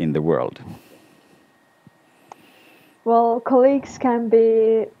colleagues in the world? Well, colleagues can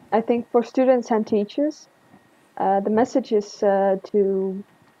be, I think, for students and teachers, the message is to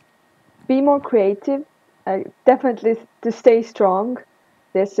be more creative, definitely to stay strong.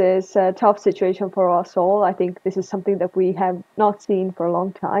 This is a tough situation for us all. I think this is something that we have not seen for a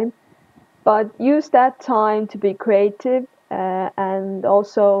long time. But use that time to be creative and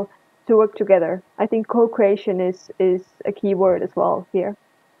also to work together. I think co-creation is a key word as well here.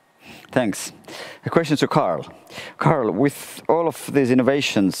 Thanks. A question to Karl. Karl, with all of these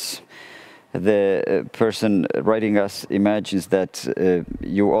innovations, the person writing us imagines that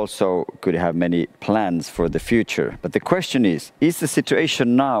you also could have many plans for the future. But the question is the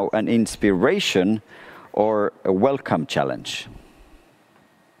situation now an inspiration or a welcome challenge?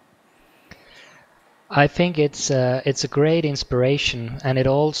 I think it's a great inspiration, and it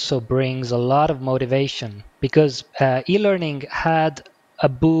also brings a lot of motivation, because e-learning had a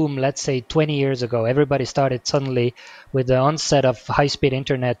boom, let's say 20 years ago. Everybody started suddenly with the onset of high-speed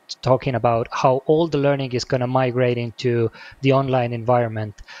internet talking about how all the learning is going to migrate into the online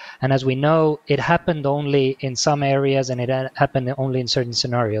environment. And as we know, it happened only in some areas and it happened only in certain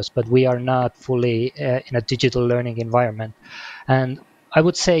scenarios, but we are not fully in a digital learning environment. And I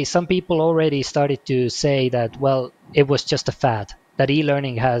would say some people already started to say that, well, it was just a fad, that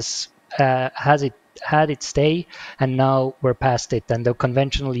e-learning has had its day, and now we're past it, and the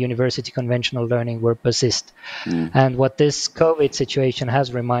conventional university, conventional learning will persist. And what this COVID situation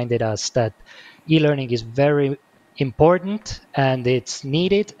has reminded us, that e-learning is very important, and it's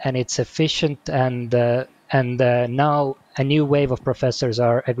needed, and it's efficient, and now a new wave of professors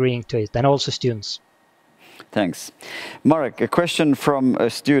are agreeing to it, and also students. Thanks. Marek, a question from a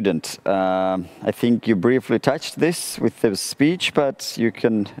student. I think you briefly touched this with the speech, but you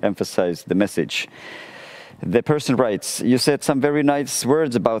can emphasize the message. The person writes, you said some very nice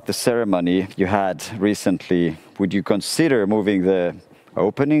words about the ceremony you had recently. Would you consider moving the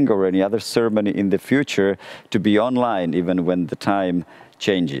opening or any other ceremony in the future to be online, even when the time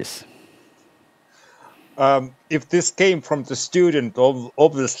changes? If this came from the student,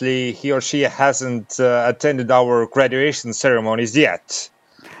 obviously he or she hasn't attended our graduation ceremonies yet.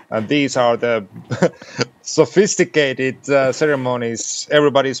 And these are the sophisticated ceremonies.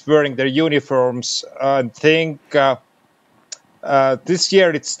 Everybody's wearing their uniforms. I think this year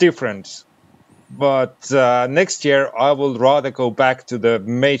it's different. But next year I will rather go back to the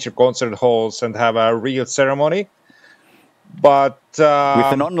major concert halls and have a real ceremony. But with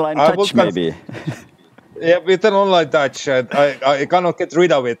an online touch, maybe. Yeah, with an online touch, I cannot get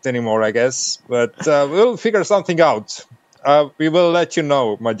rid of it anymore, I guess. But we'll figure something out. We will let you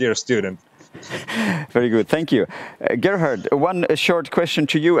know, my dear student. Very good, thank you. Gerhard, one short question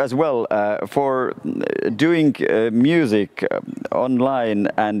to you as well. For doing music online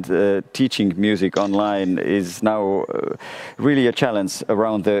and teaching music online is now really a challenge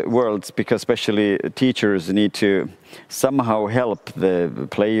around the world, because especially teachers need to somehow help the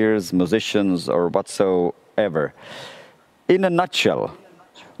players, musicians, or whatsoever. In a nutshell,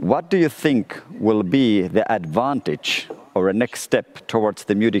 what do you think will be the advantage or a next step towards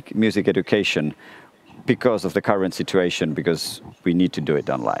the music education because of the current situation, because we need to do it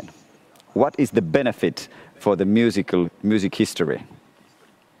online? What is the benefit for the music history?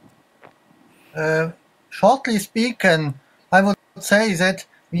 Shortly speaking, I would say that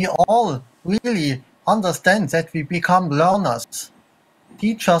we all really understand that we become learners.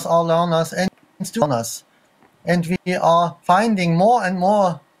 Teachers are learners and students. And we are finding more and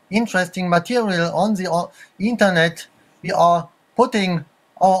more interesting material on the internet. We are putting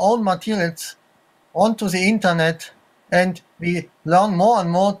our own materials onto the internet, and we learn more and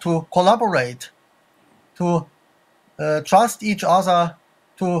more to collaborate, to trust each other,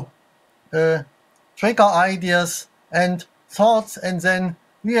 to trigger ideas and thoughts and then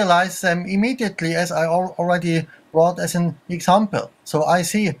realize them immediately, as I already brought as an example. So I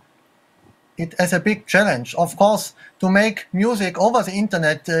see it as a big challenge. Of course, to make music over the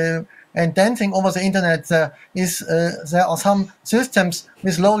internet and dancing over the internet, there are some systems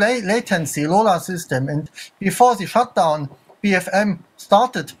with low latency, LoLa system. And before the shutdown, BFM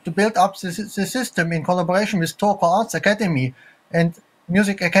started to build up the system in collaboration with Turku Arts Academy, and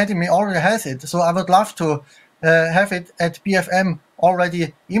Music Academy already has it. So I would love to have it at BFM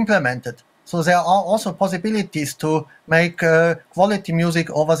already implemented. So there are also possibilities to make quality music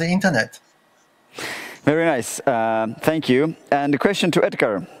over the internet. Very nice. Thank you. And a question to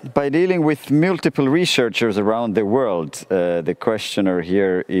Edgar. By dealing with multiple researchers around the world, the questioner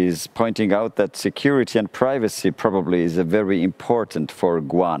here is pointing out that security and privacy probably is very important for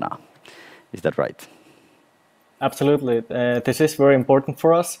Guana. Is that right? Absolutely. This is very important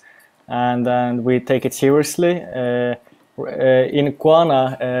for us, and we take it seriously. In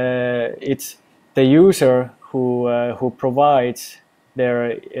Guana, it's the user who provides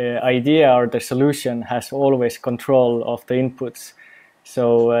their idea or the solution has always control of the inputs.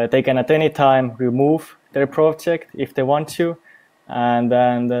 So they can at any time remove their project if they want to, and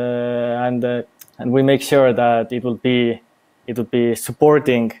we make sure that it will be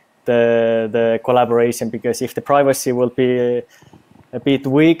supporting the collaboration, because if the privacy will be a bit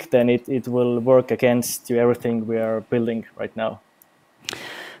weak, then it will work against everything we are building right now.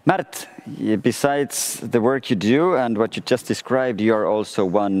 Mart, besides the work you do and what you just described, you are also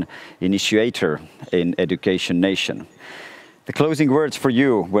one initiator in Education Nation. The closing words for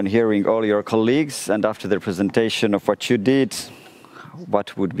you when hearing all your colleagues and after the presentation of what you did,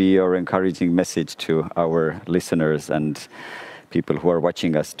 what would be your encouraging message to our listeners and people who are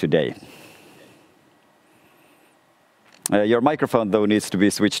watching us today? Your microphone, though, needs to be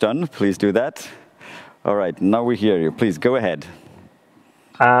switched on. Please do that. All right, now we hear you. Please go ahead.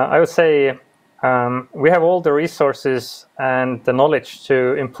 I would say we have all the resources and the knowledge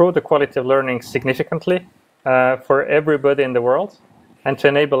to improve the quality of learning significantly for everybody in the world, and to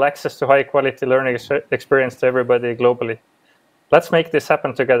enable access to high quality learning experience to everybody globally. Let's make this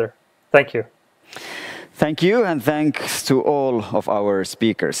happen together. Thank you. Thank you, and thanks to all of our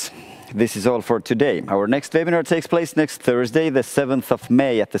speakers. This is all for today. Our next webinar takes place next Thursday, the 7th of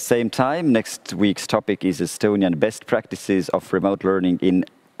May at the same time. Next week's topic is Estonian best practices of remote learning in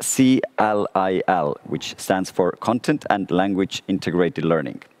CLIL, which stands for Content and Language Integrated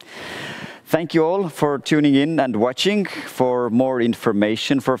Learning. Thank you all for tuning in and watching. For more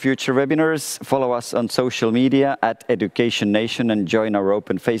information for future webinars, follow us on social media at Education Nation and join our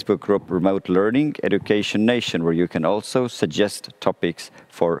open Facebook group Remote Learning Education Nation, where you can also suggest topics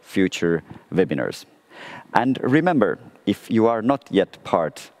for future webinars. And remember, if you are not yet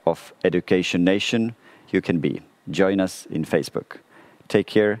part of Education Nation, you can be. Join us in Facebook. Take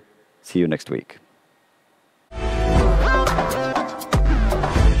care. See you next week.